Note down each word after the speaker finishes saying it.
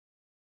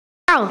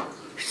Oh.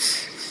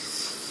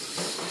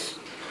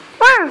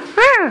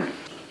 Wow.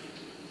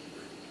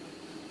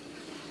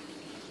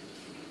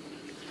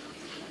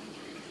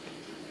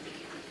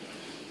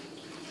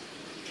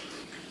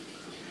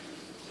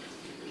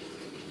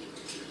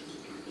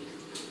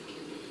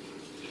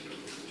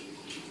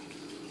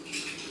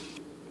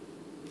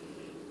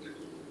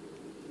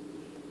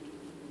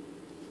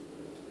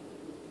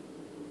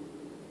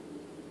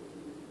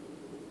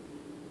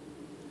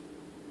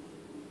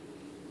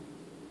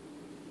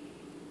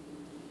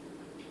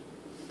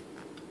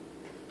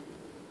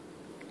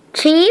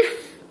 Chief?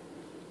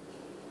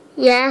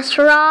 Yes,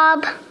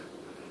 Rob?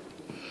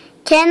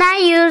 Can I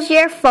use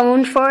your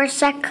phone for a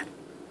sec?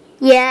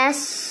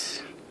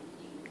 Yes.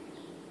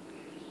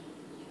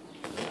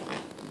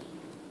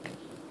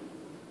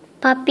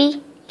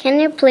 Puppy, can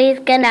you please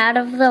get out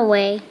of the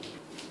way?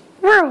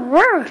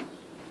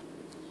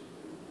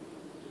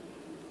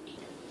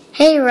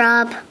 Hey,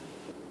 Rob.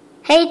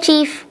 Hey,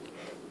 Chief.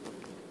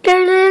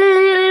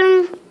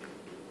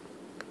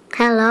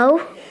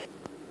 Hello?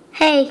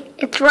 Hey,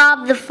 it's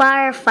Rob the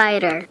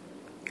firefighter.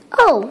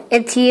 Oh,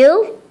 it's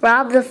you?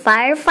 Rob the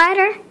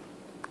firefighter?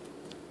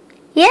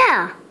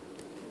 Yeah.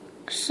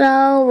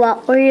 So,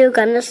 what were you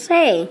gonna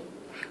say?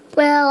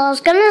 Well, I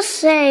was gonna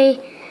say,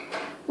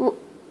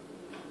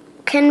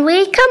 can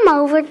we come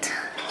over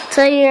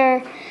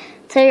to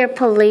your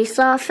police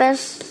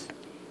office?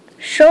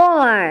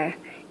 Sure.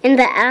 In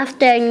the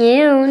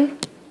afternoon.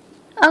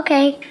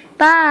 Okay,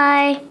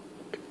 bye.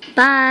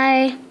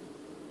 Bye.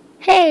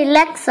 Hey,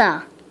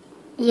 Lexa.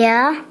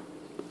 Yeah?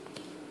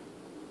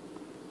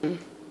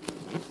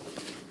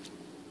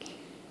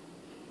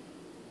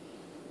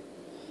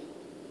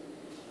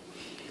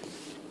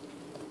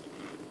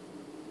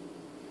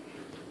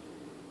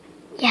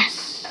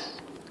 Yes.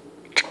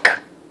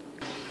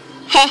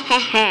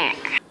 Hehehe.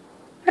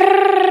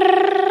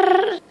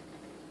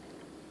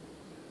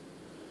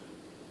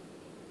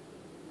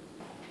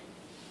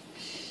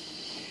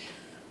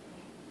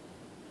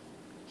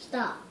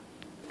 Stop.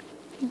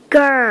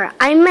 Grr,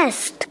 I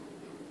missed.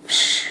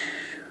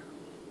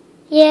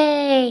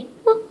 Yay!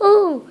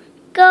 Woohoo!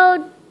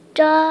 Go,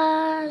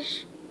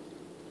 Josh!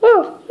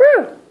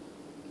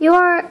 You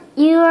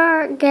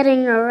are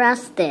getting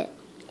arrested.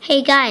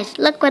 Hey guys,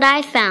 look what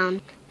I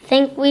found.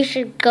 Think we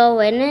should go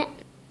in it?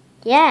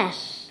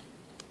 Yes.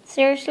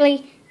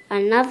 Seriously?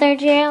 Another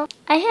jail?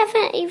 I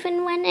haven't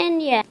even went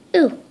in yet.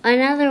 Ooh,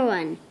 another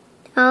one.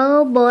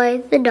 Oh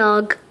boy, the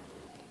dog.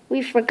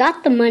 We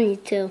forgot the money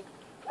too.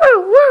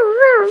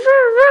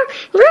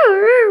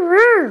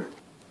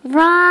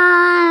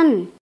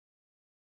 Run!